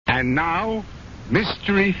And now,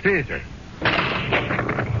 Mystery Theater.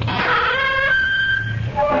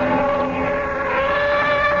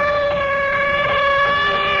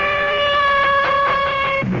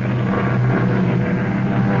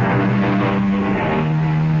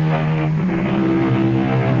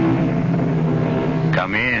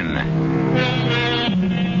 Come in.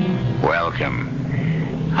 Welcome.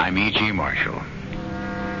 I'm E.G. Marshall.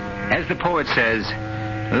 As the poet says,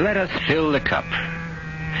 let us fill the cup.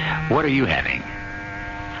 What are you having?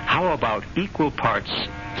 How about equal parts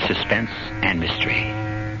suspense and mystery,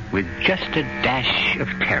 with just a dash of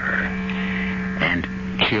terror and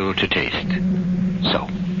chill to taste? So,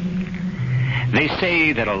 they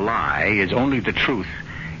say that a lie is only the truth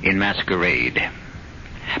in masquerade.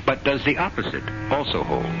 But does the opposite also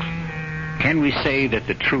hold? Can we say that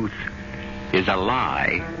the truth is a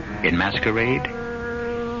lie in masquerade?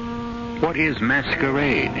 What is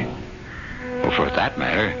masquerade? Or for that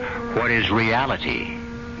matter, what is reality?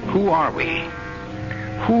 Who are we?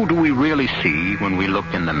 Who do we really see when we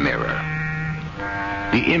look in the mirror?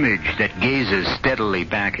 The image that gazes steadily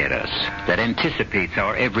back at us, that anticipates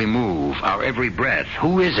our every move, our every breath.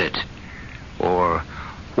 Who is it? Or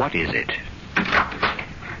what is it?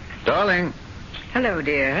 Darling. Hello,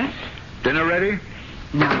 dear. Dinner ready?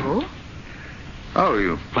 No. Oh,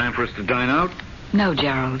 you plan for us to dine out? No,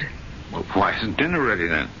 Gerald. Well, why isn't dinner ready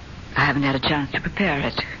then? I haven't had a chance to prepare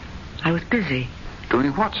it. I was busy.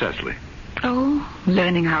 Doing what, Cecily? Oh,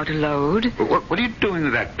 learning how to load. What are you doing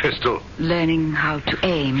with that pistol? Learning how to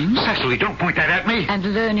aim. Cecily, don't point that at me.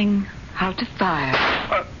 And learning how to fire.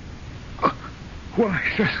 Why,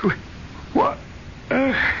 Cecily? What?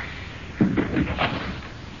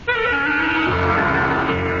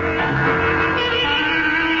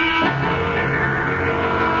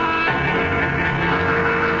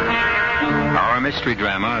 Our mystery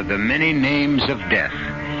drama, The Many Names of Death,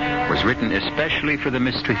 was written especially for the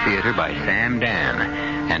Mystery Theater by Sam Dan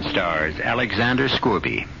and stars Alexander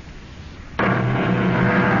Scourby.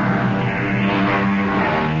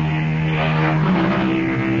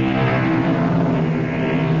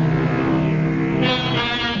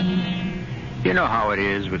 You know how it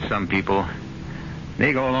is with some people.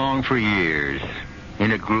 They go along for years,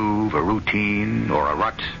 in a groove, a routine, or a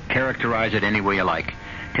rut. Characterize it any way you like.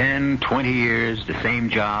 10, 20 years, the same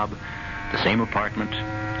job, the same apartment,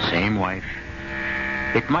 same wife.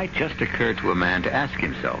 It might just occur to a man to ask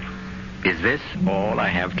himself, is this all I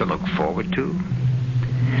have to look forward to?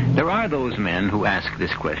 There are those men who ask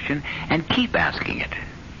this question and keep asking it.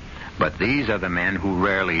 But these are the men who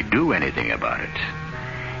rarely do anything about it.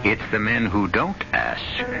 It's the men who don't ask,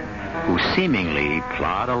 who seemingly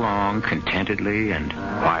plod along contentedly and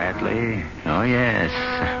quietly. Oh,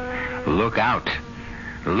 yes. Look out.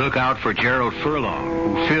 Look out for Gerald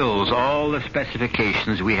Furlong, who fills all the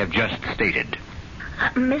specifications we have just stated.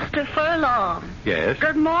 Mr. Furlong. Yes?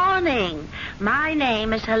 Good morning. My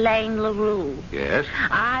name is Helene LaRue. Yes?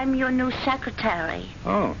 I'm your new secretary.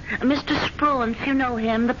 Oh. Mr. Spruance, you know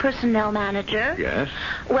him, the personnel manager? Yes?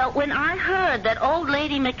 Well, when I heard that old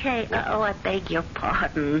Lady McKay, I beg your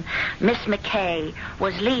pardon, Miss McKay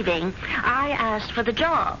was leaving, I asked for the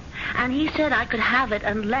job. And he said I could have it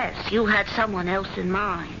unless you had someone else in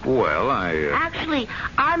mind. Well, Actually,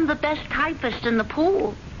 I'm the best typist in the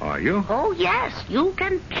pool. Are you? Oh, yes. You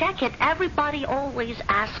can check it. Everybody always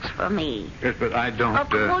asks for me. Yes, but I don't... Of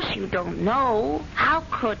course you don't know. How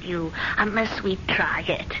could you, unless we try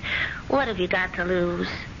it? What have you got to lose?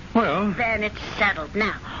 Well... Then it's settled.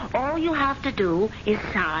 Now, all you have to do is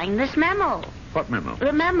sign this memo. What memo?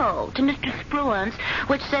 The memo to Mr. Spruance,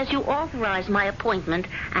 which says you authorize my appointment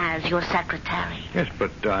as your secretary. Yes,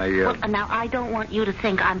 but I... Well, now, I don't want you to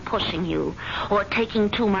think I'm pushing you or taking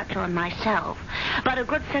too much on myself. But a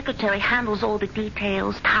good secretary handles all the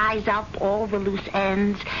details, ties up all the loose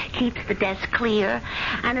ends, keeps the desk clear.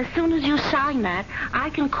 And as soon as you sign that,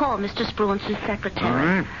 I can call Mr. Spruance's secretary. All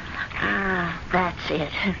right. Ah, that's it.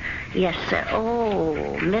 Yes, sir.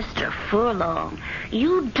 Oh, Mr. Furlong,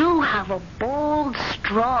 you do have a bold,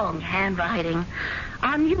 strong handwriting.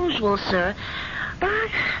 Unusual, sir, but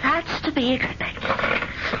that's to be expected.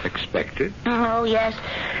 Expected? Oh, yes.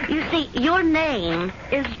 You see, your name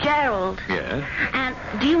is Gerald. Yes? And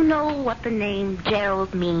do you know what the name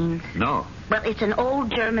Gerald means? No. Well, it's an old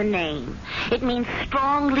German name. It means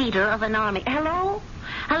strong leader of an army. Hello?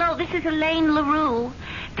 Hello, this is Helene LaRue.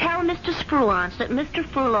 Tell Mr. Spruance that Mr.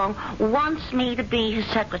 Furlong wants me to be his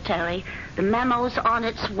secretary. The memo's on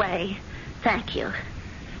its way. Thank you.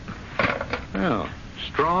 Well,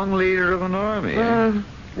 strong leader of an army.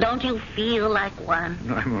 Don't you feel like one?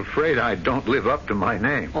 I'm afraid I don't live up to my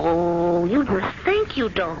name. Oh, you just think you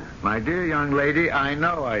don't. My dear young lady, I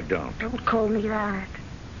know I don't. Don't call me that.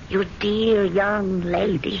 You dear young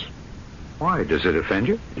lady. Why? Does it offend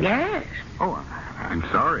you? Yes. Oh, I'm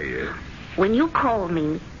sorry. When you call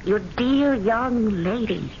me your dear young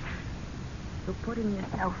lady, you're putting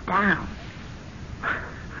yourself down.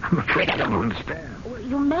 I'm afraid I don't understand.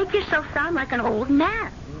 You make yourself sound like an old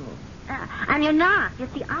man. And you're not. You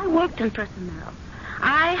see, I worked in personnel.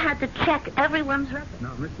 I had to check everyone's records.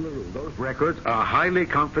 Now, Miss LaRue, those records are highly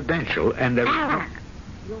confidential, and they're...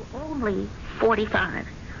 You're only 45.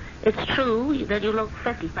 It's true that you look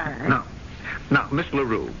 55. Now, Miss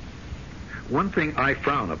LaRue, one thing I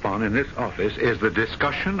frown upon in this office is the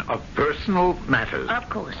discussion of personal matters. Of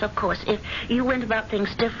course. If you went about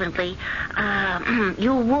things differently,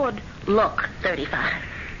 you would look 35.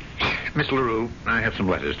 Miss LaRue, I have some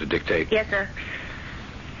letters to dictate. Yes, sir.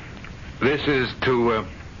 This is to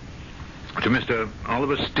Mr.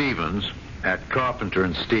 Oliver Stevens at Carpenter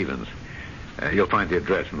and Stevens. You'll find the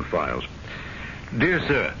address in the files. Dear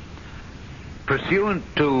sir, pursuant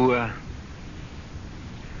to...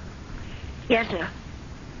 Yes, sir.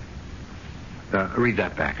 Read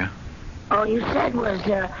that back, huh? All you said was,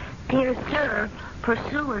 dear sir,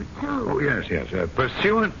 pursuant to... Oh, yes.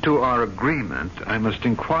 Pursuant to our agreement, I must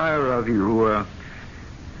inquire of you,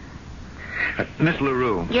 Miss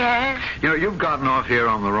LaRue. Yes? You know, you've gotten off here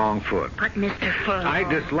on the wrong foot. But, Mr. Furlong... I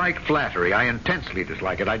dislike flattery. I intensely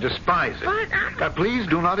dislike it. I despise it. But please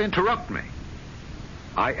do not interrupt me.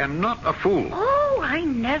 I am not a fool. Oh, I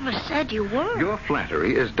never said you were. Your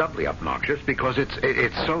flattery is doubly obnoxious because it's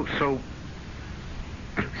so...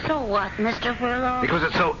 So what, Mr. Furlong? Because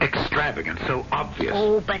it's so extravagant, so obvious.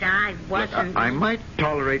 Oh, but I wasn't... Look, I might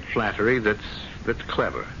tolerate flattery that's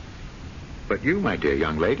clever. But you, my dear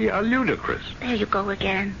young lady, are ludicrous. There you go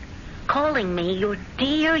again. Calling me your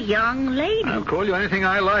dear young lady. I'll call you anything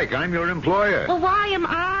I like. I'm your employer. Well, why am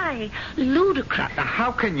I ludicrous? Now,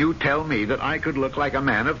 how can you tell me that I could look like a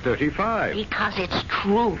man of 35? Because it's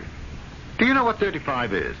true. Do you know what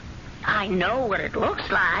 35 is? I know what it looks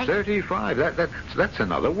like. 35. That's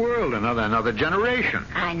another world, another generation.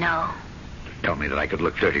 I know. Tell me that I could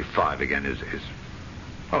look 35 again is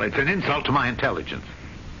well, it's an insult to my intelligence.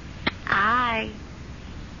 I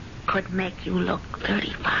could make you look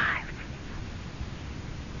 35.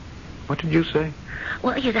 What did you say?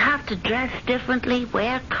 Well, you'd have to dress differently,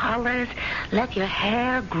 wear colors, let your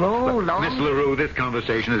hair grow long. Miss LaRue, this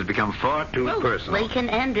conversation has become far too personal. We can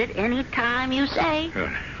end it any time you say.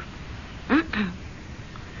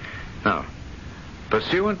 Now,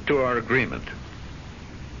 pursuant to our agreement,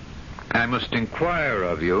 I must inquire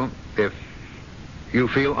of you if you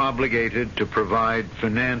feel obligated to provide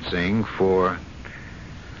financing for...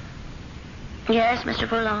 Yes, Mr.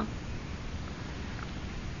 Furlong.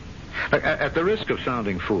 At the risk of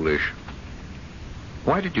sounding foolish,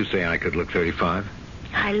 why did you say I could look 35?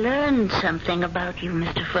 I learned something about you,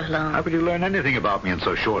 Mr. Furlong. How could you learn anything about me in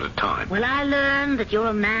so short a time? Well, I learned that you're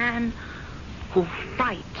a man who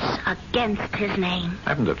fights against his name. I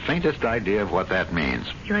haven't the faintest idea of what that means.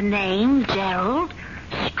 Your name, Gerald,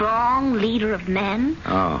 strong leader of men.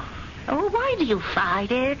 Oh. Oh, why do you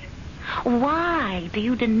fight it? Why do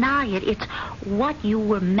you deny it? It's what you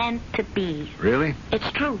were meant to be. Really? It's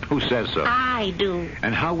true. Who says so? I do.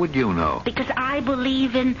 And how would you know? Because I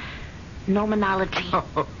believe in nomenology.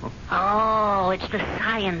 Oh, it's the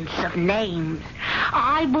science of names.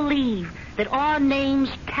 I believe that our names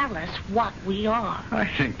tell us what we are. I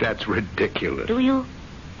think that's ridiculous. Do you?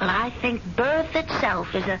 Well, I think birth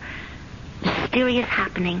itself is a mysterious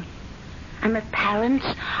happening. And that parents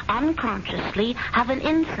unconsciously have an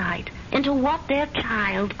insight into what their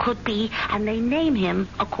child could be, and they name him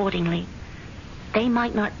accordingly. They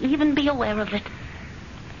might not even be aware of it.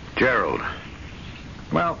 Gerald.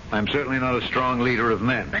 Well, I'm certainly not a strong leader of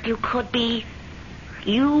men. But you could be.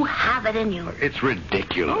 You have it in you. It's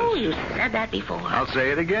ridiculous. Oh, you said that before. I'll say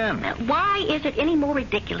it again. Why is it any more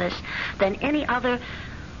ridiculous than any other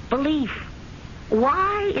belief?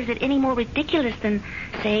 Why is it any more ridiculous than,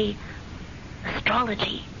 say,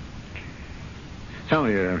 astrology? Tell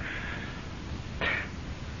me,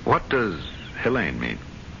 what does Helene mean?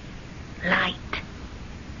 Light.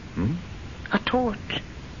 Hmm? A torch.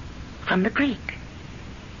 From the Greek.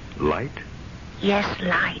 Light? Yes,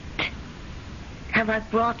 light. Have I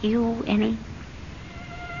brought you any?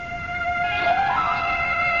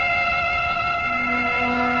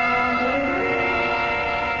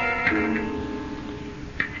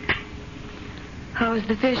 How's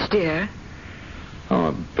the fish, dear? Oh,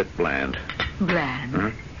 a bit bland. Bland.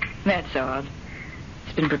 Huh? That's odd.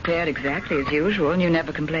 It's been prepared exactly as usual, and you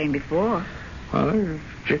never complained before. Well,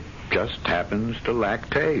 it just happens to lack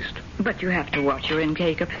taste. But you have to watch your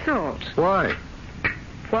intake of salt. Why?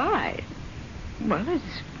 Why? Well, it's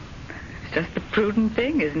just the prudent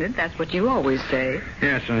thing, isn't it? That's what you always say.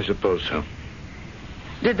 Yes, I suppose so.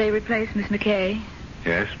 Did they replace Miss McKay?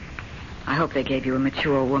 Yes. I hope they gave you a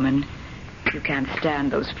mature woman. You can't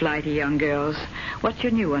stand those flighty young girls. What's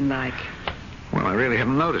your new one like? Well, I really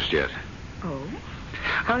haven't noticed yet. Oh?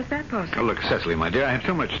 How is that possible? Oh, look, Cecily, my dear, I have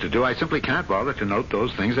too much to do. I simply can't bother to note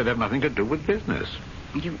those things that have nothing to do with business.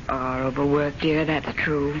 You are overworked, dear. That's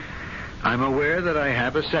true. I'm aware that I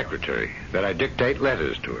have a secretary, that I dictate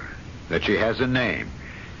letters to her, that she has a name,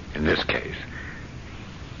 in this case.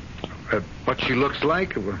 What she looks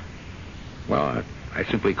like, well, I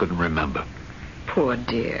simply couldn't remember. Poor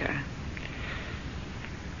dear.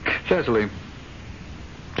 Cecily,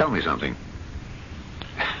 tell me something.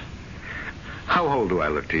 How old do I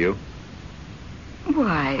look to you?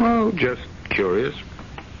 Why? Oh, just curious.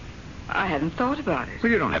 I hadn't thought about it. Well,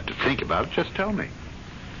 you don't have to think about it. Just tell me.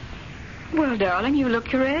 Well, darling, you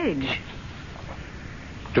look your age.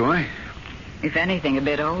 Do I? If anything, a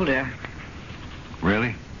bit older.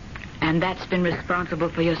 Really? And that's been responsible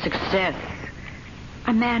for your success.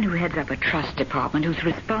 A man who heads up a trust department, who's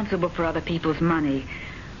responsible for other people's money,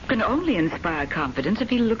 can only inspire confidence if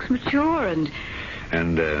he looks mature and...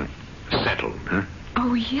 And, settled, huh?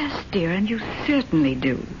 Oh, yes, dear, and you certainly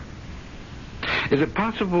do. Is it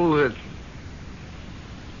possible that...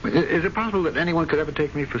 Is it possible that anyone could ever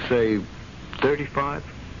take me for, say, 35?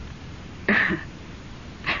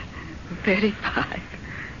 35?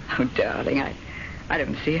 Oh, darling, I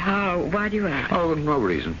don't see how. Why do you ask? Oh, no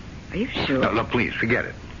reason. Are you sure? No, please, forget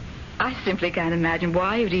it. I simply can't imagine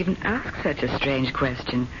why you'd even ask such a strange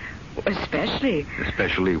question. Especially...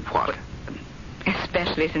 Especially what?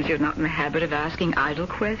 Especially since you're not in the habit of asking idle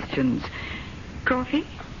questions. Coffee?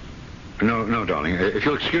 No, darling. If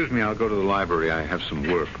you'll excuse me, I'll go to the library. I have some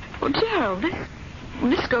work. Well, Gerald,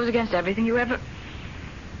 this goes against everything you ever...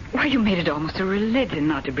 Why, you made it almost a religion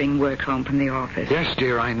not to bring work home from the office. Yes,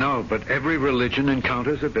 dear, I know, but every religion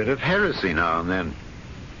encounters a bit of heresy now and then.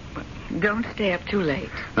 Don't stay up too late.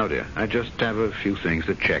 No, dear. I just have a few things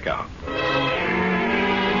to check out.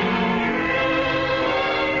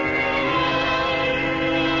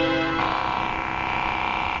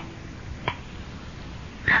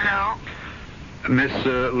 Hello? Miss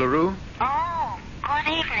LaRue? Oh, good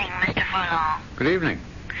evening, Mr. Furlong. Good evening.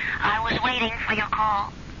 I was waiting for your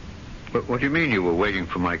call. What do you mean you were waiting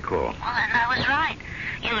for my call? Well, and I was right.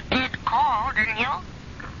 You did call, didn't you?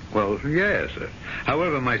 Well, yes.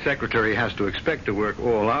 However, my secretary has to expect to work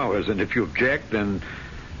all hours, and if you object, then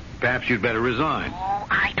perhaps you'd better resign. Oh,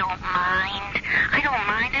 I don't mind. I don't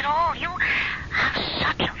mind at all. You have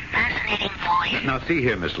such a fascinating voice. Now, see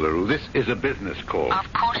here, Miss LaRue, this is a business call.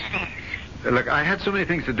 Of course it is. Look, I had so many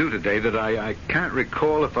things to do today that I can't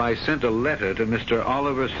recall if I sent a letter to Mr.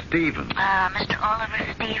 Oliver Stevens. Mr. Oliver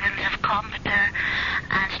Stevens of Comforter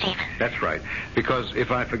and Stevens. That's right. Because if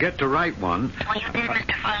I forget to write one... Well, you did,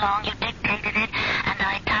 Mr. Furlong. You dictated it, and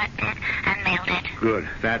I typed it and mailed it. Good.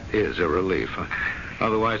 That is a relief.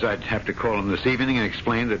 Otherwise, I'd have to call him this evening and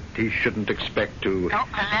explain that he shouldn't expect to... No,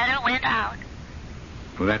 the letter went out.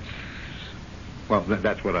 Well,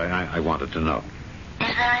 that's what I wanted to know. Is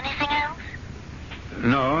there anything else?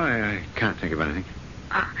 No, I can't think of anything.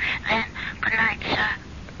 Oh, then, good night, sir.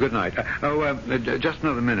 Good night. Just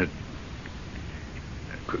another minute.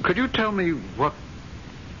 Could you tell me what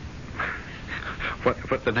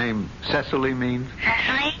the name Cecily means?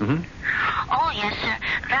 Cecily? Mm-hmm. Oh, yes, sir.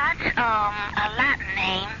 That's, a Latin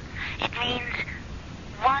name. It means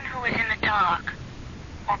one who is in the dark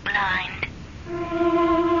or blind.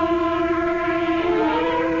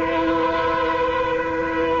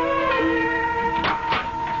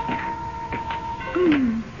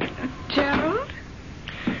 Gerald?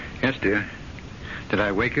 Yes, dear. Did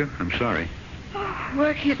I wake you? I'm sorry. Oh,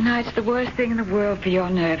 working at night's the worst thing in the world for your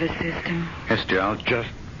nervous system. Yes, dear. I'll just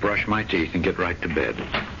brush my teeth and get right to bed.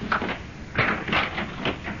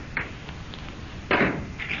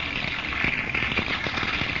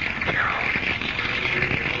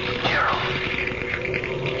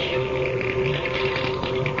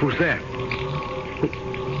 Who's there?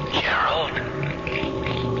 Gerald,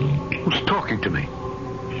 Who's talking to me?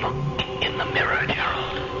 look in the mirror,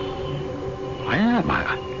 Gerald. I am.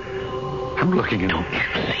 I'm looking in. Don't you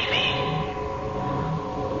see me?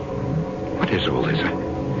 What is all this?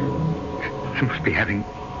 I must be having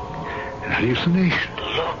an hallucination.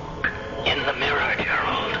 Look in the mirror,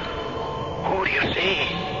 Gerald. Who do you see?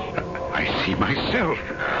 I see myself.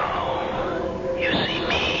 Oh, you see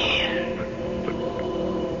me.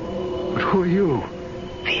 Who are you?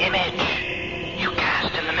 The image you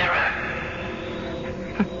cast in the mirror.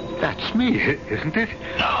 That's me, isn't it?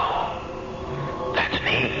 No. That's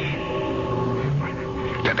me.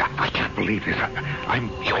 I can't believe this. I'm...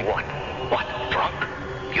 You're what? What? Drunk?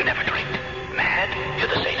 You never drink. Mad? You're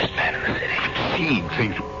the safest man in the city. seeing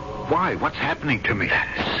things. Why? What's happening to me?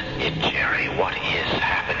 That's it, Jerry. What is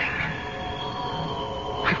happening?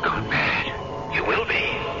 I've gone mad. You will be.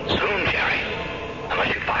 Soon, Jerry.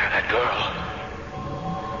 Unless you fire that girl.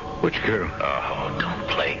 Which girl? Oh, don't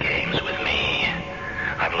play games with me.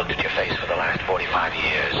 I've looked at your face for the last 45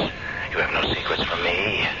 years. You have no secrets from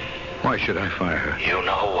me. Why should I fire her? You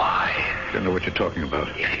know why. I don't know what you're talking about.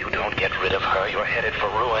 If you don't get rid of her, you're headed for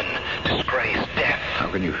ruin, disgrace, death. How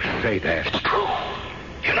can you say that? It's true.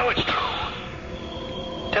 You know it's true.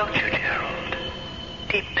 Don't you, Gerald?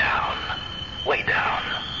 Deep down, way down.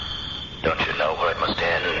 Don't you know where it must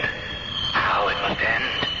end? How it must end?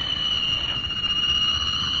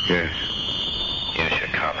 Yes. Use your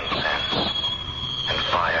common sense and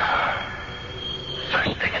fire her.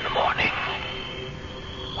 First thing in the morning.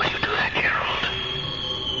 Will you do that,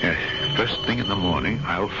 Gerald? Yes. First thing in the morning,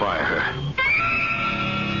 I'll fire her.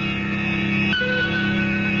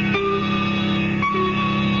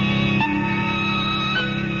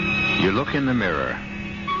 You look in the mirror,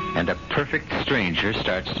 and a perfect stranger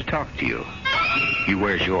starts to talk to you. He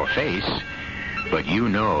wears your face, but you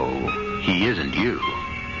know he isn't you.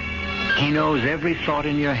 He knows every thought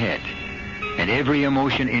in your head and every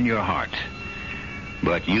emotion in your heart,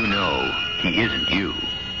 but you know he isn't you.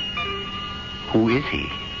 Who is he?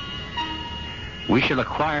 We shall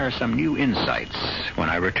acquire some new insights when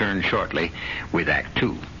I return shortly with Act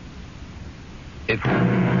 2.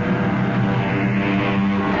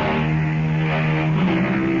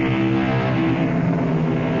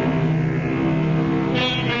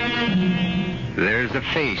 There's a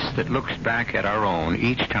face that looks back at our own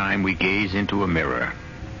each time we gaze into a mirror.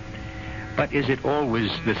 But is it always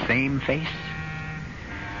the same face?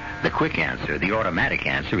 The quick answer, the automatic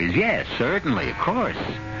answer is yes, certainly, of course.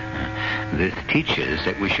 This teaches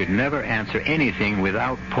that we should never answer anything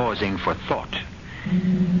without pausing for thought.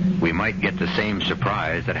 We might get the same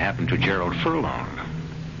surprise that happened to Gerald Furlong.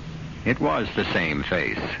 It was the same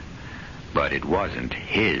face, but it wasn't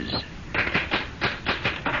his.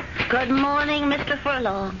 Good morning, Mr.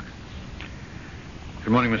 Furlong.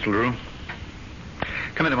 Good morning, Mr. LaRue.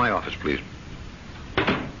 Come into my office, please.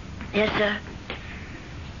 Yes, sir.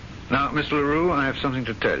 Now, Mr. LaRue, I have something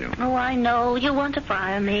to tell you. Oh, I know. You want to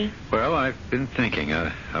fire me. Well, I've been thinking.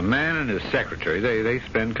 A man and his secretary, they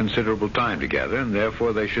spend considerable time together, and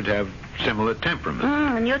therefore they should have similar temperament.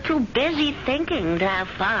 And you're too busy thinking to have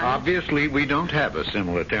fun. Obviously, we don't have a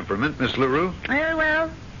similar temperament, Miss LaRue. Very well.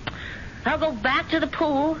 I'll go back to the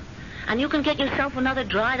pool, and you can get yourself another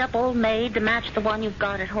dried-up old maid to match the one you've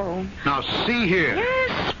got at home. Now, see here.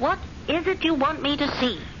 Yes, what is it you want me to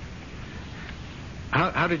see?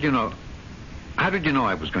 How did you know? How did you know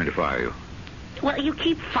I was going to fire you? Well, you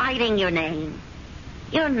keep fighting your name.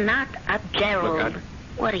 You're not a Gerald. Look,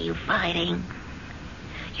 What are you fighting?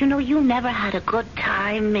 You know, you never had a good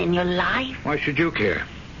time in your life. Why should you care?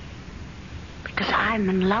 Because I'm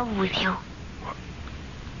in love with you.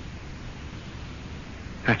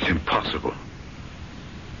 That's impossible.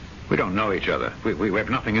 We don't know each other. We have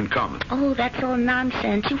nothing in common. Oh, that's all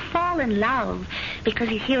nonsense. You fall in love because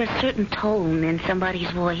you hear a certain tone in somebody's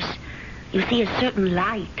voice. You see a certain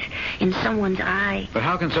light in someone's eye. But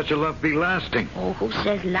how can such a love be lasting? Oh, who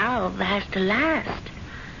says love has to last?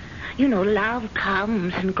 You know, love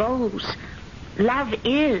comes and goes. Love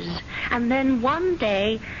is. And then one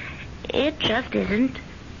day, it just isn't.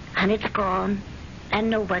 And it's gone. And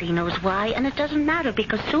nobody knows why, and it doesn't matter,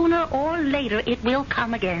 because sooner or later it will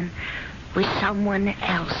come again with someone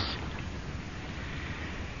else.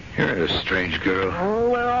 You're a strange girl. Oh,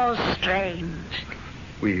 we're all strange.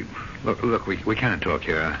 Look, we can't talk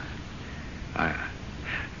here.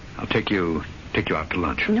 I'll take you out to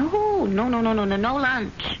lunch. No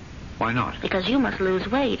lunch. Why not? Because you must lose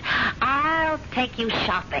weight. I'll take you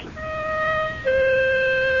shopping.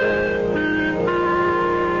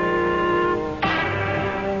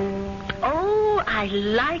 I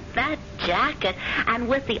like that jacket, and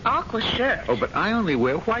with the aqua shirt. Oh, but I only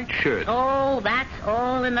wear white shirts. Oh, that's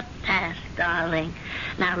all in the past, darling.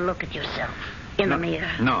 Now look at yourself in the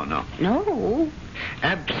mirror. No. No?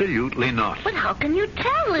 Absolutely not. But how can you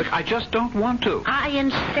tell if... But I just don't want to. I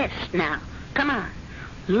insist now. Come on.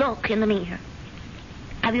 Look in the mirror.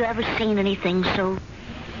 Have you ever seen anything so...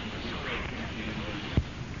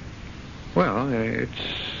 Well,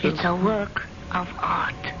 It's a work of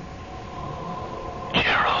art.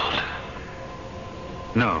 Gerald.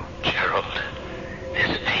 No. Gerald. Gerald,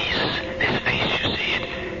 this face, you see,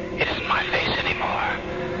 it isn't my face anymore.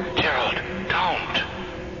 Gerald,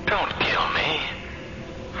 don't kill me.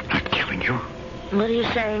 I'm not killing you. What are you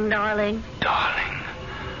saying, darling? Darling,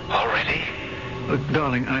 already? Look,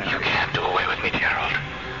 darling, You can't do away with me, Gerald.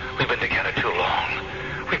 We've been together too long.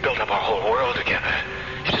 We built up our whole world together.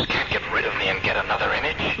 You just can't get rid of me and get another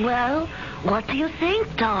image. Well, what do you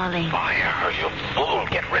think, darling? Fire her, you fool.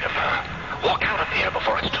 Get rid of her. Walk out of here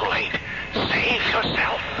before it's too late. Save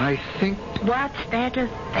yourself. I think... What's there to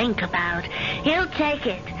think about? He'll take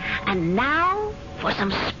it. And now for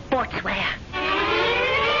some sportswear.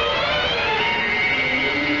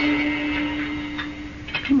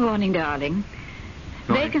 Good morning, darling.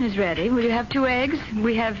 Morning. Bacon is ready. Will you have 2 eggs?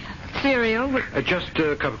 We have cereal. just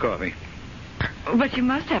a cup of coffee. But you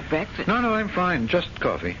must have breakfast. No, I'm fine. Just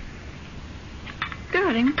coffee.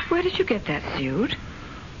 Darling, where did you get that suit?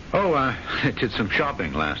 Oh, I did some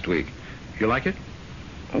shopping last week. You like it?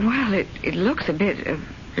 Well, it looks a bit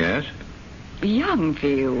Yes. young for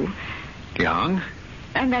you. Young?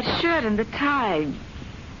 And that shirt and the tie,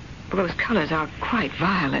 those colors are quite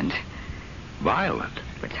violent. Violent?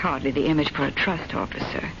 It's hardly the image for a trust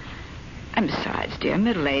officer. And besides, dear,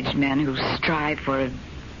 middle-aged men who strive for a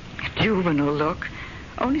juvenile look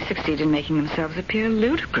only succeed in making themselves appear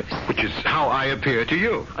ludicrous. Which is how I appear to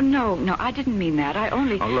you. Oh, no, I didn't mean that. I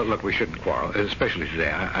only... Oh, look, we shouldn't quarrel, especially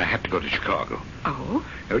today. I have to go to Chicago. Oh?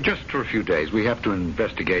 Just for a few days. We have to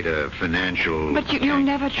investigate a financial... But you'll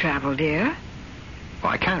never travel, dear.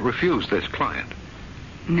 Well, I can't refuse this client.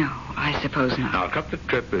 No, I suppose not. I'll cut the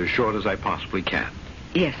trip as short as I possibly can.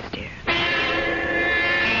 Yes, dear.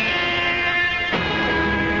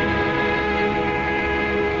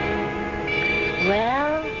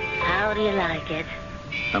 Well, how do you like it?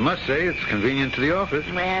 I must say it's convenient to the office.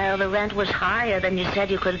 Well, the rent was higher than you said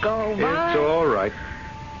you could go, but... It's all right.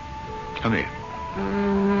 Come here.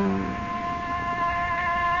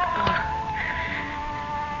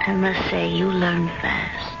 I must say, you learn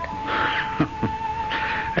fast.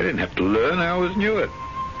 I didn't have to learn. I always knew it.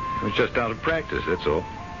 It was just out of practice, that's all.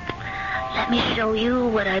 Let me show you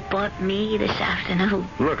what I bought me this afternoon.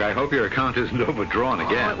 Look, I hope your account isn't overdrawn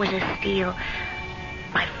again. Oh, it was a steal.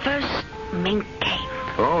 My first mink cape.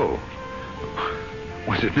 Oh.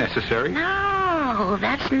 Was it necessary? No,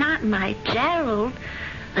 that's not my Gerald.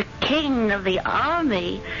 The king of the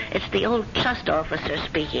army. It's the old trust officer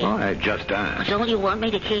speaking. Oh, I just asked. Don't you want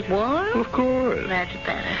me to keep warm? Of course. That's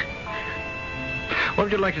better. What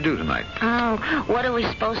would you like to do tonight? Oh, what are we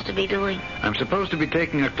supposed to be doing? I'm supposed to be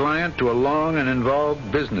taking a client to a long and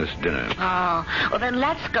involved business dinner. Oh, well, then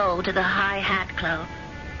let's go to the High Hat Club.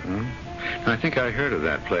 I think I heard of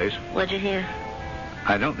that place. What'd you hear?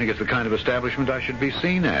 I don't think it's the kind of establishment I should be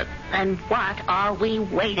seen at. And what are we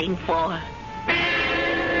waiting for?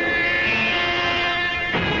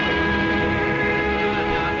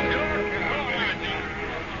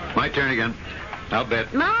 My turn again. I'll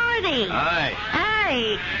bet. Marty! Hi.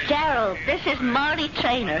 Hi, Gerald. This is Marty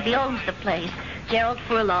Trainer. He owns the place. Gerald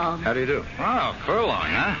Furlong. How do you do? Oh, Furlong,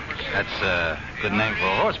 huh? That's a good name for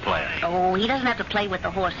a horse player. Oh, he doesn't have to play with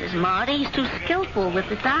the horses, Marty. He's too skillful with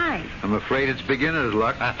the sign. I'm afraid it's beginner's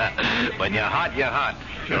luck. When you're hot, you're hot.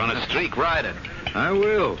 If you're on a streak, ride it. I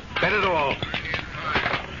will. Bet it all.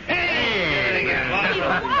 Hey! You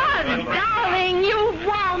won, darling. You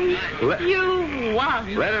won. You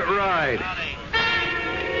won. Let it ride.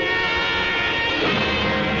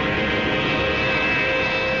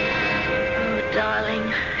 Oh,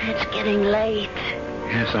 darling, it's getting late.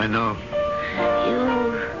 Yes, I know.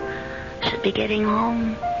 You should be getting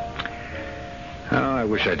home. Oh, I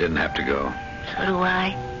wish I didn't have to go. So do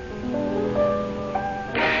I.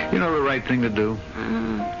 You know the right thing to do?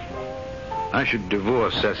 I should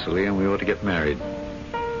divorce Cecily and we ought to get married.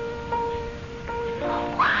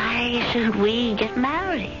 Why should we get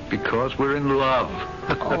married? Because we're in love.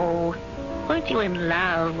 Oh, weren't you in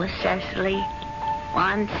love with Cecily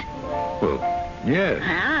once? Well, yes.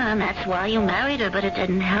 Ah, and that's why you married her, but it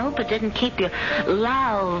didn't help. It didn't keep your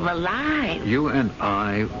love alive. You and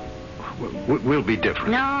I, we'll be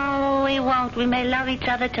different. No, we won't. We may love each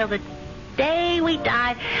other till the day we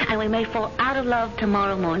die, and we may fall out of love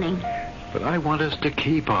tomorrow morning. But I want us to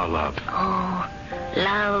keep our love. Oh,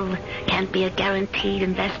 love can't be a guaranteed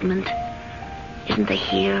investment. Isn't the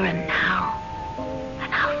here and now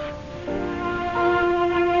enough?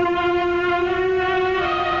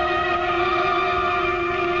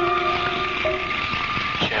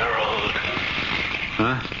 Gerald.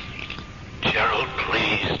 Huh? Gerald,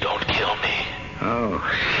 please don't kill me. Oh.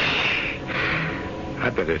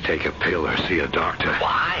 I'd better take a pill or see a doctor.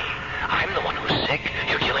 Why? I'm the one who's sick.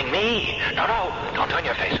 You're killing me. me. No, don't turn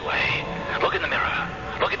your face away. Look in the mirror.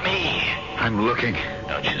 Look at me. I'm looking.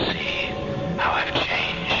 Don't you see how I've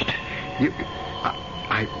changed?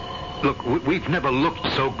 Look, we've never looked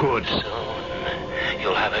so good. Soon,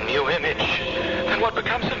 you'll have a new image. Then what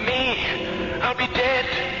becomes of me? I'll be dead.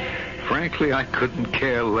 Frankly, I couldn't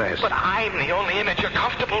care less. But I'm the only image you're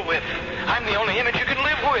comfortable with. I'm the only image you can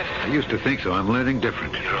live with. I used to think so. I'm learning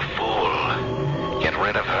different. You're a fool. Get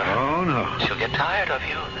rid of her. Oh, no. She'll get tired of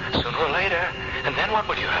you sooner or later. And then what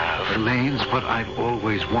will you have? Elaine's what I've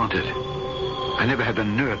always wanted. I never had the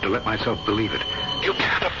nerve to let myself believe it. You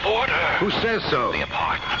can't afford her. Who says so? The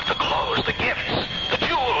apartment, the clothes, the gifts, the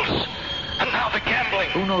jewels, and now the gambling.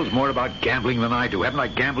 Who knows more about gambling than I do? Haven't I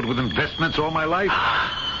gambled with investments all my life?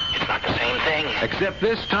 It's not the same thing. Except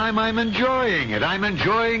this time I'm enjoying it. I'm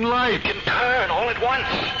enjoying life. It can turn all at once.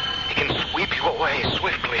 It can sweep you away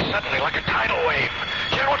swiftly, suddenly, like a tidal wave.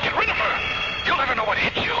 Gerald, get rid of her. You'll never know what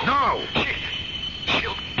hit you. No.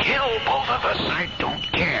 She'll kill both of us. I don't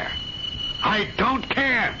care. I don't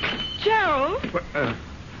care. Gerald,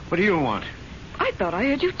 What do you want? I thought I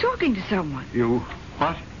heard you talking to someone. You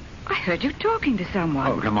what? I heard you talking to someone.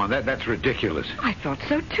 Oh, come on. That's ridiculous. I thought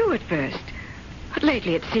so, too, at first. But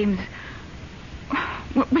lately it seems...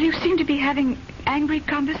 Well, you seem to be having angry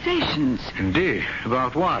conversations. Indeed.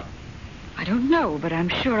 About what? I don't know, but I'm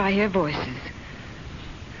sure I hear voices.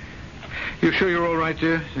 You sure you're all right,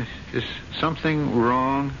 dear? Is something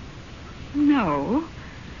wrong? No.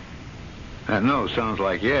 That no sounds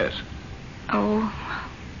like yes. Oh,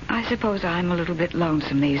 I suppose I'm a little bit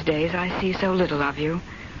lonesome these days. I see so little of you.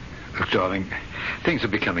 Look, darling, things are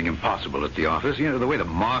becoming impossible at the office. You know, the way the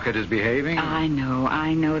market is behaving. I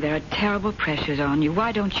know. There are terrible pressures on you.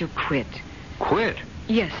 Why don't you quit? Quit?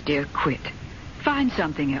 Yes, dear, quit. Find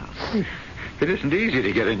something else. It isn't easy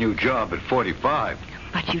to get a new job at 45.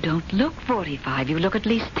 But you don't look 45. You look at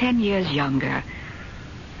least 10 years younger.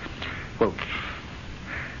 Well,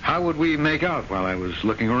 how would we make out while I was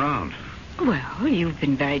looking around? Well, you've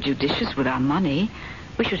been very judicious with our money.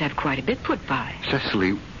 We should have quite a bit put by.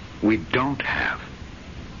 Cecily, we don't have.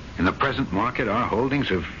 In the present market, our holdings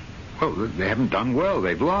have... Well, they haven't done well.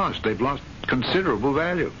 They've lost considerable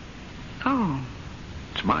value. Oh.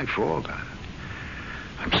 It's my fault.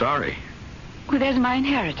 I'm sorry. Well, there's my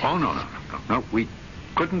inheritance. Oh, no. We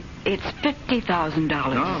couldn't... It's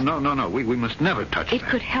 $50,000. No. We must never touch it that. It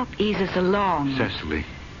could help ease us along. Cecily.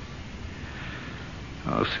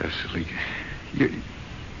 Oh, Cecily.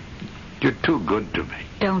 You're too good to me.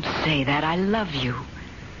 Don't say that. I love you.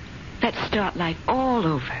 Let's start life all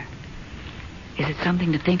over. Is it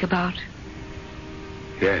something to think about?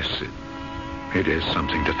 Yes, it is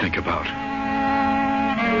something to think about.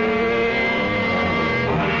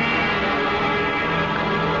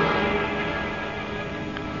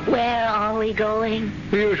 Where are we going?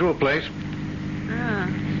 The usual place.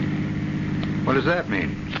 What does that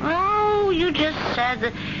mean? Oh, you just said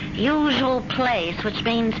the usual place, which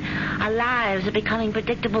means our lives are becoming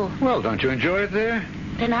predictable. Well, don't you enjoy it there?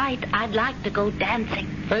 Tonight, I'd like to go dancing.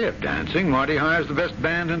 They have dancing. Marty hires the best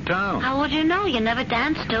band in town. How would you know? You never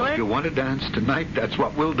danced to If it. you want to dance tonight, that's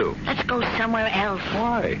what we'll do. Let's go somewhere else.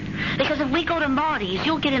 Why? Because if we go to Marty's,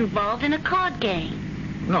 you'll get involved in a card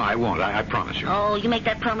game. No, I won't. I promise you. Oh, you make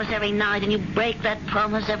that promise every night, and you break that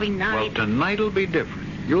promise every Well, night. tonight'll be different.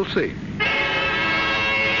 You'll see.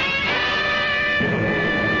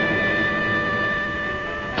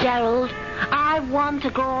 Gerald, I want to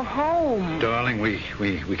go home. Darling, we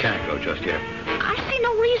can't go just yet. I see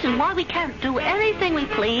no reason why we can't do anything we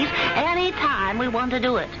please any time we want to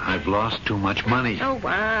do it. I've lost too much money. So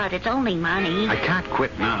what? It's only money. I can't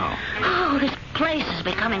quit now. Oh, this place is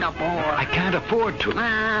becoming a bore. I can't afford to.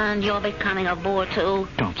 And you're becoming a bore, too.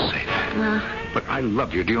 Don't say that. But I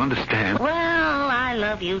love you. Do you understand? Well, I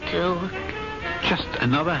love you, too. Just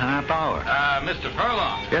another half hour. Mr.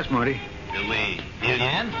 Furlong. Yes, Marty? Do we deal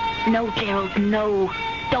again? No, Gerald, no.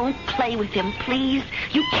 Don't play with him, please.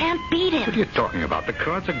 You can't beat What are him. you talking about? The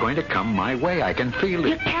cards are going to come my way. I can feel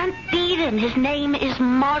You it. can't beat him. His name is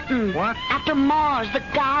Martin. What? After Mars, the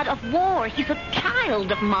god of war. He's a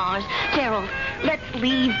child of Mars. Gerald, let's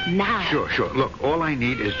leave now. Sure. Look, all I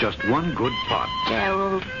need is just one good pot.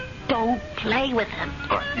 Gerald, don't play with him.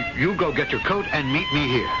 All right, you go get your coat and meet me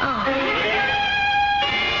here. Oh.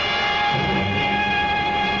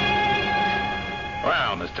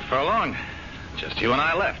 Well, Mr. Furlong, just you and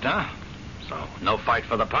I left, huh? So, no fight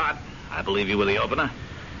for the pot. I believe you were the opener.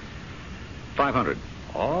 500.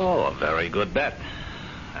 Oh, a very good bet.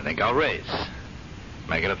 I think I'll raise.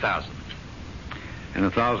 Make it 1,000. And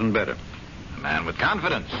 1,000 better. A man with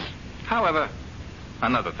confidence. However,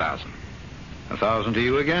 another 1,000. 1,000 to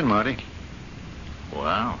you again, Marty.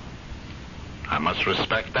 Well, I must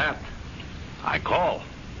respect that. I call.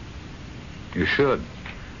 You should.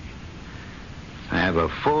 I have a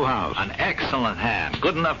full house. An excellent hand.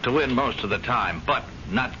 Good enough to win most of the time, but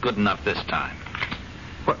not good enough this time.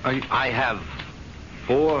 What are you... I have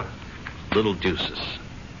 4 little deuces.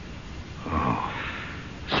 Oh.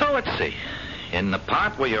 So let's see. In the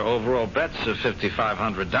pot where your overall bets of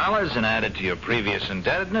 $5,500 and added to your previous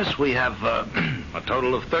indebtedness, we have a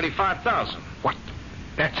total of $35,000. What?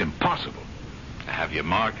 That's impossible. I have your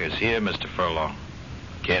markers here, Mr. Furlong.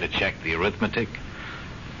 Care to check the arithmetic?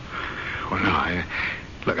 Well, no,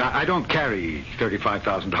 I don't carry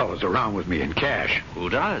 $35,000 around with me in cash. Who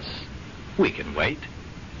does? We can wait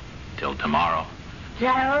till tomorrow.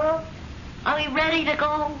 Gerald, are we ready to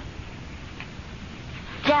go?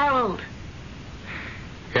 Gerald.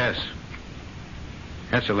 Yes.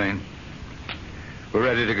 Yes, Elaine. We're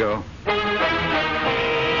ready to go.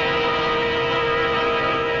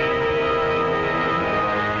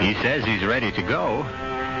 He says he's ready to go,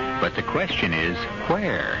 but the question is,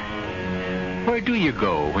 where? Where do you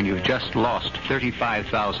go when you've just lost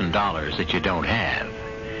 $35,000 that you don't have?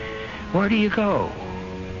 Where do you go?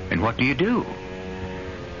 And what do you do?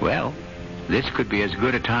 Well, this could be as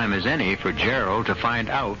good a time as any for Gerald to find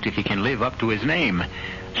out if he can live up to his name,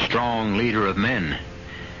 strong leader of men.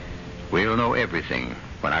 We'll know everything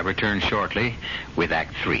when I return shortly with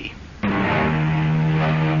Act 3.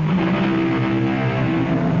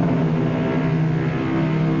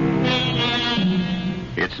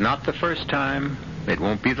 It's not the first time, it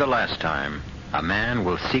won't be the last time, a man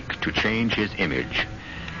will seek to change his image.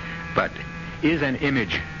 But is an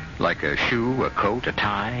image like a shoe, a coat, a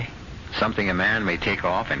tie, something a man may take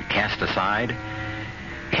off and cast aside?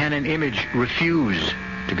 Can an image refuse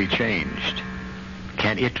to be changed?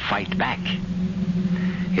 Can it fight back?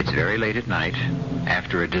 It's very late at night,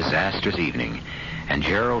 after a disastrous evening, and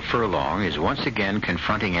Gerald Furlong is once again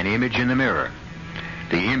confronting an image in the mirror.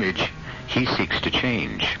 The image he seeks to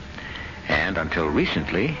change. And until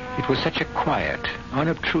recently, it was such a quiet,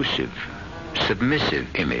 unobtrusive, submissive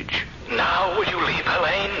image. Now will you leave,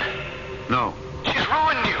 Helene? No. She's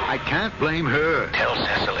ruined you. I can't blame her. Tell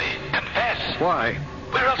Cecily. Confess. Why?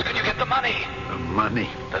 Where else can you get the money? The money.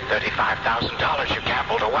 The $35,000 you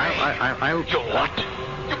gambled away. I'll... You what?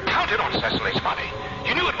 You counted on Cecily's money.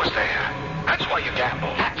 You knew it was there. That's why you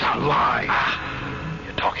gambled. That's a lie.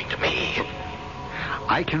 You're talking to me.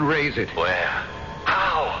 I can raise it. Where?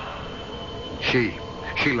 How? She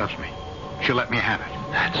loves me. She'll let me have it.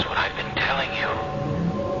 That's what I've been telling you.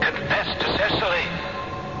 Confess to Cecily.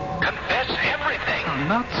 Confess everything.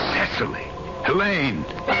 Not Cecily. Helene.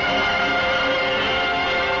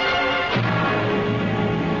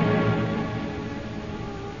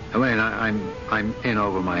 Helene, I'm in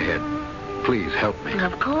over my head. Please help me.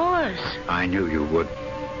 Of course. I knew you would.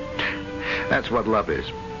 That's what love is.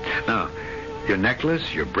 Now, your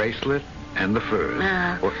necklace, your bracelet, and the furs.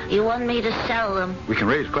 You want me to sell them? We can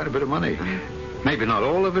raise quite a bit of money. Maybe not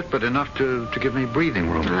all of it, but enough to give me breathing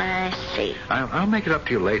room. I see. I'll make it up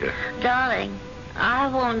to you later. Darling, I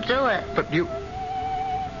won't do it. But you...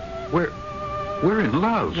 We're in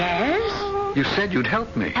love. Yes? You said you'd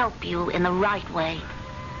help me. Help you in the right way.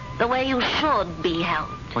 The way you should be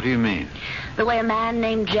helped. What do you mean? The way a man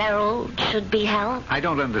named Gerald should be helped. I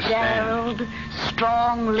don't understand. Gerald,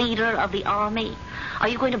 strong leader of the army. Are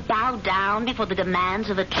you going to bow down before the demands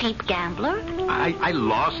of a cheap gambler? I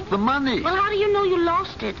lost the money. Well, how do you know you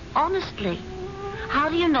lost it? Honestly. How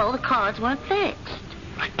do you know the cards weren't fixed?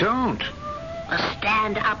 I don't. Well,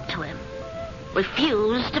 stand up to him.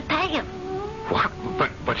 Refuse to pay him. What?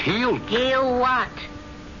 But he'll... He'll what?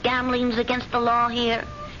 Gambling's against the law here.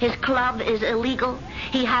 His club is illegal.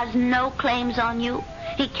 He has no claims on you.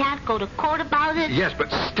 He can't go to court about it. Yes, but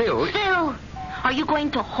still... Still? Are you going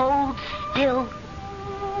to hold still?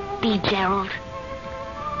 Be Gerald.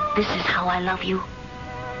 This is how I love you.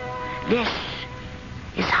 This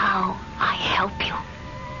is how I help you.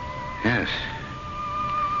 Yes.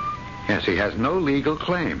 Yes, he has no legal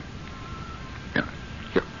claim.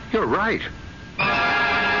 You're right.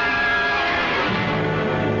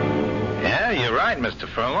 Yeah, you're right, Mr.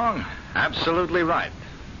 Furlong. Absolutely right.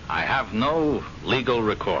 I have no legal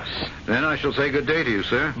recourse. Then I shall say good day to you,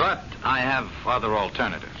 sir. But I have other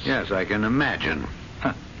alternatives. Yes, I can imagine.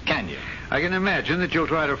 Can you? I can imagine that you'll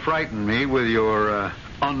try to frighten me with your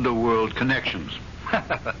underworld connections.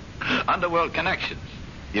 Underworld connections?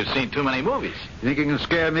 You've seen too many movies. You think you can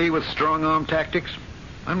scare me with strong-arm tactics?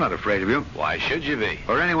 I'm not afraid of you. Why should you be?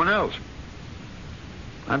 Or anyone else.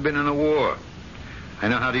 I've been in a war. I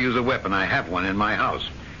know how to use a weapon. I have one in my house.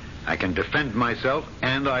 I can defend myself,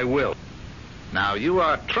 and I will. Now, you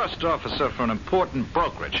are a trust officer for an important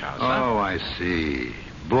brokerage house, huh? Oh, I see.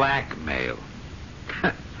 Blackmail.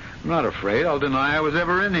 I'm not afraid. I'll deny I was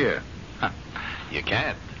ever in here. You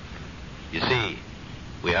can't. You see,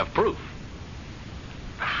 we have proof.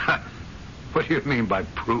 What do you mean by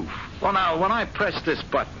proof? Well, now, when I press this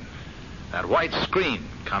button, that white screen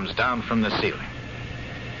comes down from the ceiling.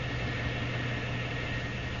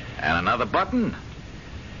 And another button,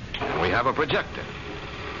 and we have a projector.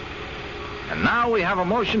 And now we have a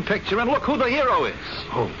motion picture, and look who the hero is.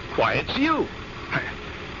 Oh. Why, it's you.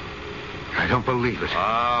 I don't believe it.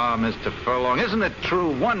 Ah, Mr. Furlong, isn't it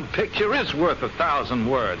true? One picture is worth 1,000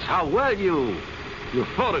 words. How well you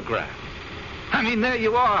photograph. I mean, there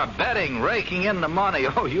you are, betting, raking in the money.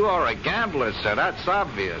 Oh, you are a gambler, sir. That's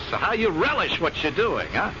obvious. So how you relish what you're doing,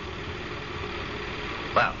 huh?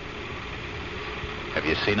 Well, have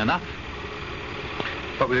you seen enough?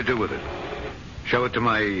 What will you do with it? Show it to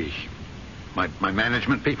my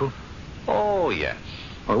management people? Oh, yes.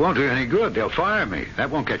 Well, it won't do you any good. They'll fire me.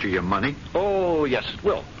 That won't get you your money. Oh, yes, it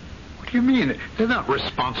will. What do you mean? They're not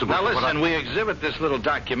responsible Now, for listen, we exhibit this little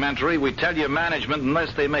documentary. We tell your management,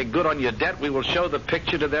 unless they make good on your debt, we will show the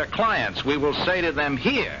picture to their clients. We will say to them,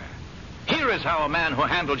 here is how a man who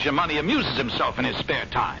handles your money amuses himself in his spare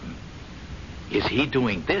time. Is he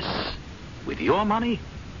doing this with your money?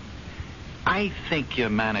 I think your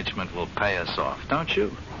management will pay us off, don't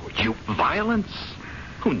you? You, violence?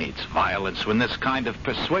 Who needs violence when this kind of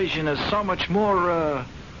persuasion is so much more,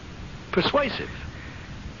 persuasive?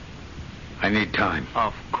 I need time.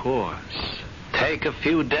 Of course. Take a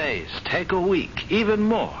few days, take a week, even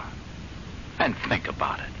more. And think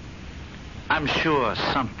about it. I'm sure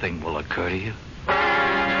something will occur to you.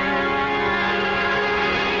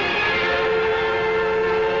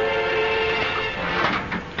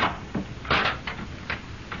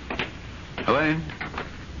 Elaine?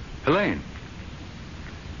 Elaine?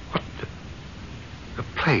 What the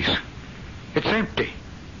place? It's empty.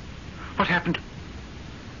 What happened?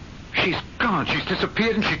 She's gone. She's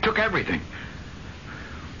disappeared and she took everything.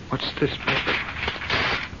 What's this paper?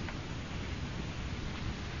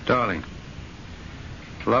 Darling,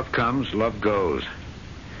 love comes, love goes.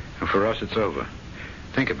 And for us, it's over.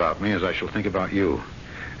 Think about me as I shall think about you.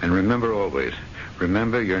 And remember always,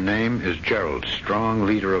 remember your name is Gerald, strong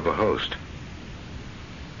leader of a host.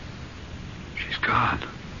 She's gone.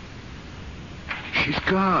 She's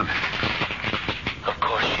gone. Of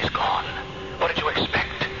course she's gone. What did you expect?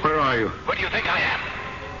 Where are you? Where do you think I am?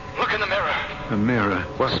 Look in the mirror. The mirror.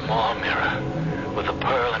 What? Small mirror with a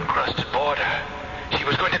pearl-encrusted border. She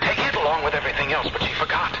was going to take it along with everything else, but she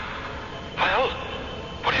forgot. Well,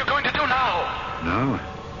 what are you going to do now? No.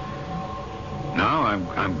 No,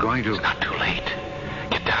 I'm going to... It's not too late.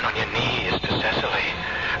 Get down on your knees to Cecily.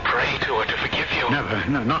 Pray to her to forgive you. Never.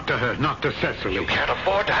 No, not to her. Not to Cecily. You can't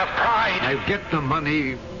afford to have pride. I'll get the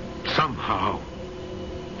money somehow.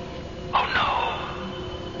 Oh,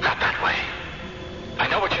 no. Not that way. I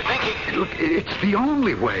know what you're thinking. Look, it's the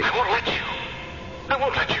only way. I won't let you. I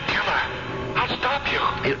won't let you kill her. I'll stop you.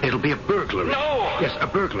 It'll be a burglary. No. Yes, a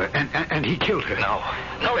burglar, and he killed her. No.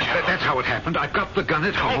 No, Gerald. That's how it happened. I've got the gun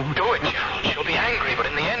at home. Don't do it, Gerald. She'll be angry, but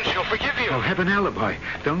in the end, she'll forgive you. I'll have an alibi.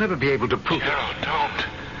 They'll never be able to prove it. Gerald, don't.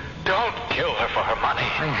 Don't kill her for her money.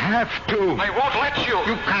 I have to. I won't let you.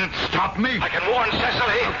 You can't stop me. I can warn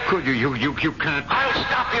Cecily. How could you? You can't. I'll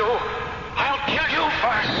stop you. I'll kill you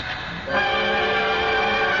first.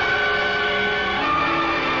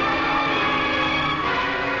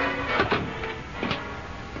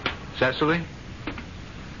 Cecily?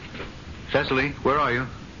 Cecily, where are you?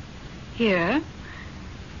 Here.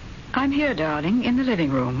 I'm here, darling, in the living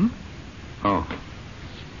room. Oh.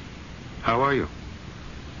 How are you?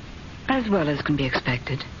 As well as can be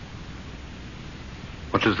expected.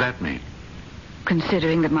 What does that mean?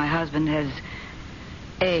 Considering that my husband has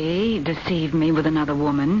A, deceived me with another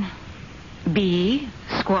woman, B,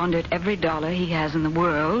 squandered every dollar he has in the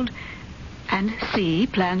world, and C,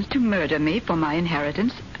 plans to murder me for my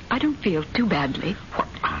inheritance, I don't feel too badly. What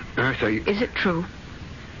on earth are you... Is it true?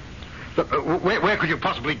 Look, where could you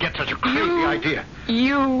possibly get such a crazy idea?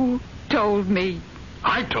 You told me.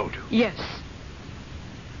 I told you? Yes.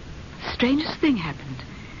 Strangest thing happened.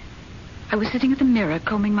 I was sitting at the mirror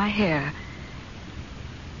combing my hair,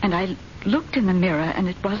 and I looked in the mirror, and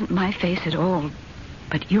it wasn't my face at all,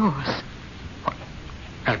 but yours.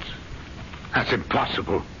 That's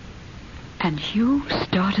impossible. And you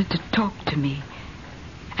started to talk to me,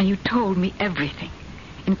 and you told me everything,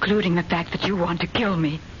 including the fact that you want to kill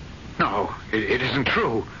me. No, it isn't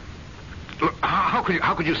true. Look, how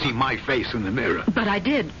could you see my face in the mirror? But I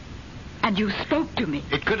did, and you spoke to me.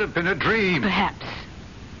 It could have been a dream. Perhaps.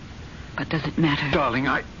 What does it matter? Darling,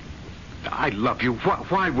 I love you.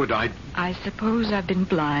 Why would I? I suppose I've been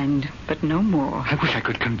blind, but no more. I wish I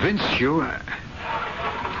could convince you.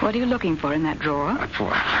 What are you looking for in that drawer?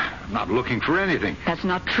 I'm not looking for anything. That's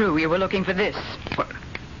not true. You were looking for this. But,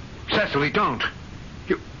 Cecily, don't.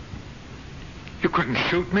 You couldn't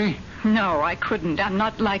shoot me? No, I couldn't. I'm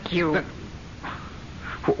not like you. Then,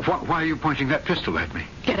 why are you pointing that pistol at me?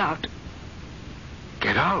 Get out.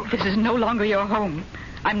 Get out? This is no longer your home.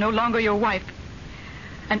 I'm no longer your wife.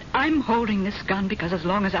 And I'm holding this gun because as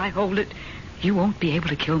long as I hold it, you won't be able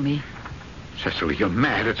to kill me. Cecily, you're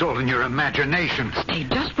mad. It's all in your imagination. Stay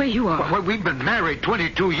just where you are. Well, we've been married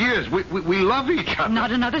 22 years. We love each other.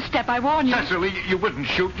 Not another step, I warn you. Cecily, you wouldn't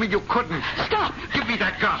shoot me. You couldn't. Stop. Give me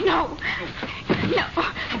that gun. No.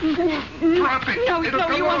 Drop it. No, It'll go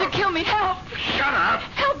you want off. to kill me. Help. Shut up.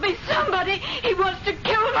 Help me, somebody. He wants to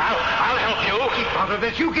kill me. I'll help you. Keep out of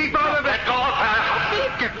this. You keep out of it. Let go of her.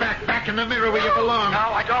 Get back in the mirror where you belong. No,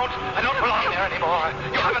 I don't. I don't belong there anymore.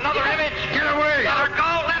 You have another image. Get away. Let her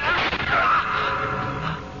go. Let her.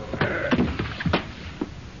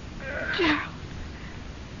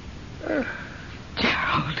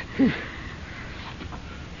 Gerald.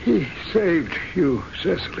 He saved you,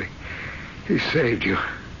 Cecily. He saved you.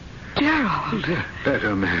 Gerald. He's a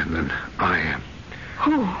better man than I am.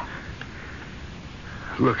 Who?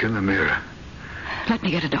 Look in the mirror. Let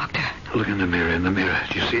me get a doctor. Look in the mirror.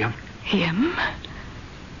 Do you see him? Him?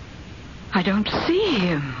 I don't see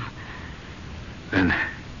him. Then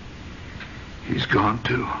he's gone,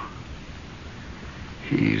 too.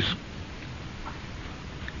 He's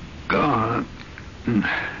gone.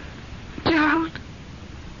 Gerald.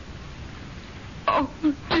 Oh,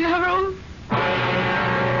 Gerald.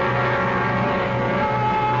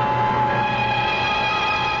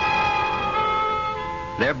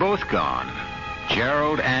 They're both gone,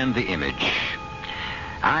 Gerald and the image.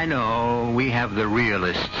 I know we have the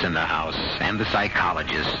realists in the house and the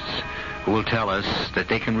psychologists who will tell us that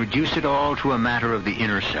they can reduce it all to a matter of the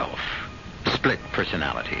inner self. Split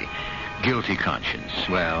personality, guilty conscience.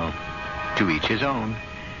 Well, to each his own.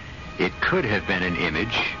 It could have been an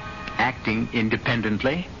image acting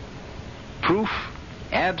independently. Proof,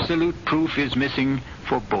 absolute proof, is missing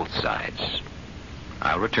for both sides.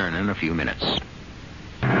 I'll return in a few minutes.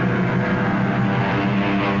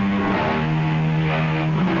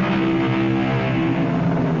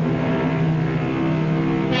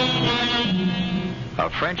 A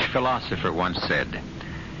French philosopher once said,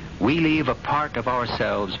 "We leave a part of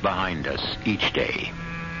ourselves behind us each day."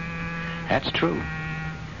 That's true.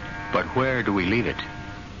 But where do we leave it?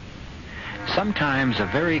 Sometimes a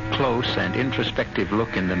very close and introspective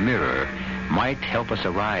look in the mirror might help us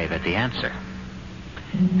arrive at the answer.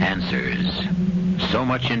 Answers, so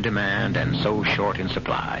much in demand and so short in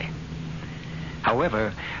supply.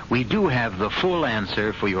 However, we do have the full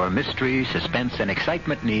answer for your mystery, suspense, and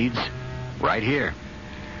excitement needs right here.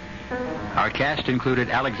 Our cast included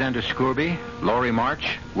Alexander Scourby, Laurie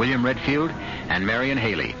March, William Redfield, and Marion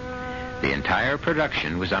Haley. The entire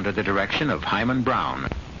production was under the direction of Hyman Brown.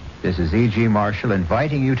 This is E.G. Marshall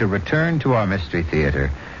inviting you to return to our Mystery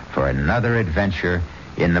Theater for another adventure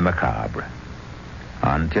in the macabre.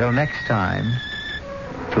 Until next time,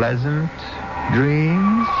 pleasant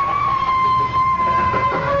dreams.